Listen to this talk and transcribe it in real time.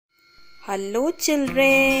Hello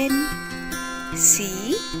children,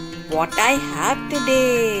 see what I have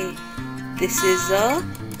today. This is a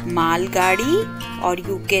malgadi, or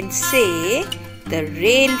you can say the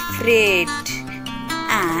rail freight,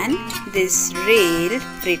 and this rail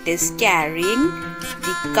freight is carrying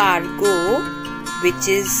the cargo which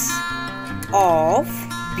is of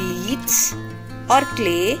beads or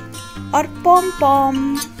clay or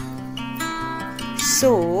pom-pom.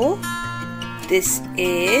 So this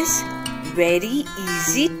is very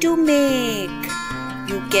easy to make.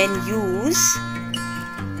 You can use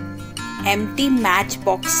empty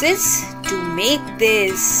matchboxes to make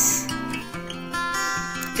this.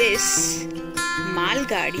 This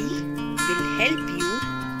malgadi will help you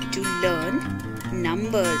to learn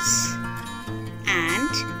numbers, and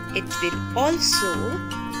it will also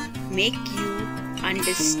make you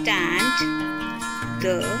understand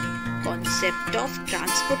the concept of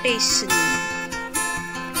transportation.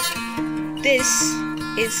 This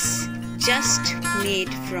is just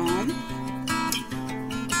made from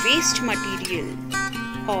waste material,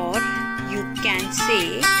 or you can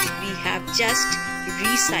say we have just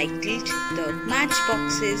recycled the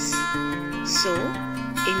matchboxes. So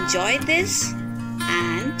enjoy this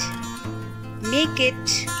and make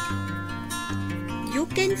it. You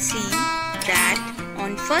can see that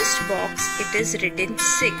on first box it is written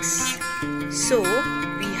 6. So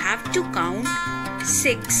we have to count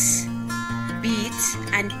 6 beads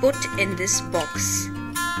and put in this box.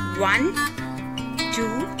 1,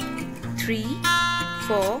 2, 3,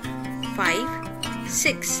 4, 5,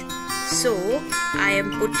 6. So I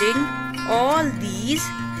am putting all these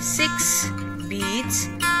 6 beads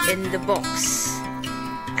in the box.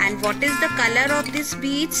 And what is the color of these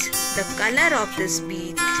beads? The color of this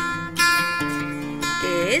bead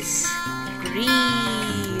is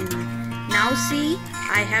green. Now see,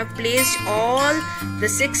 I have placed all the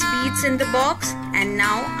 6 beads in the box, and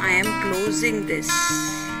now I am closing this.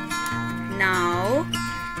 Now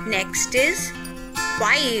next is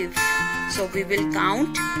 5. So we will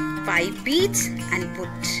count 5 beads and put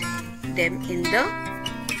them in the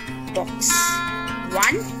box.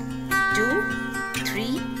 1, 2,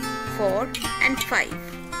 3, 4 and 5.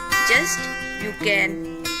 Just you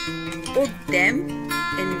can put them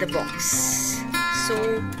in the box. So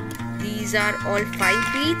these are all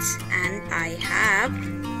 5 beads and I have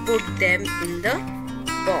put them in the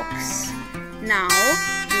box. Now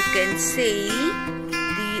you can say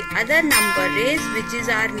the other number is, which is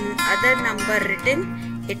our other number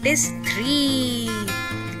written, it is 3.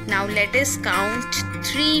 Now let us count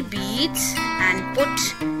 3 beads and put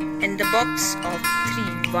in the box of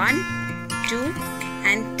 3. 1, 2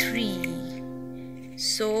 and 3.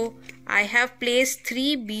 So I have placed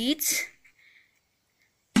 3 beads.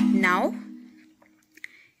 Now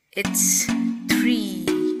it's 3.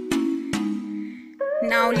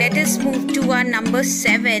 Now let us move to our number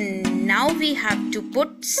 7. Now we have to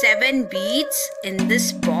put 7 beads in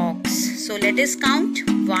this box. So let us count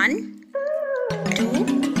 1,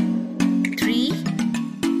 2, 3,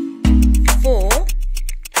 4,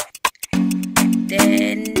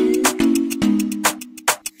 then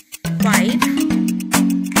 5,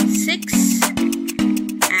 6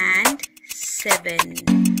 and 7.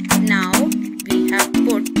 Now we have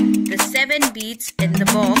put the 7 beads in the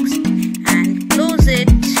box and close it.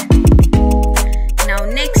 Now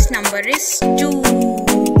next number is 2.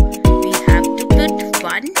 We have to put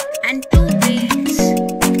 1 and 2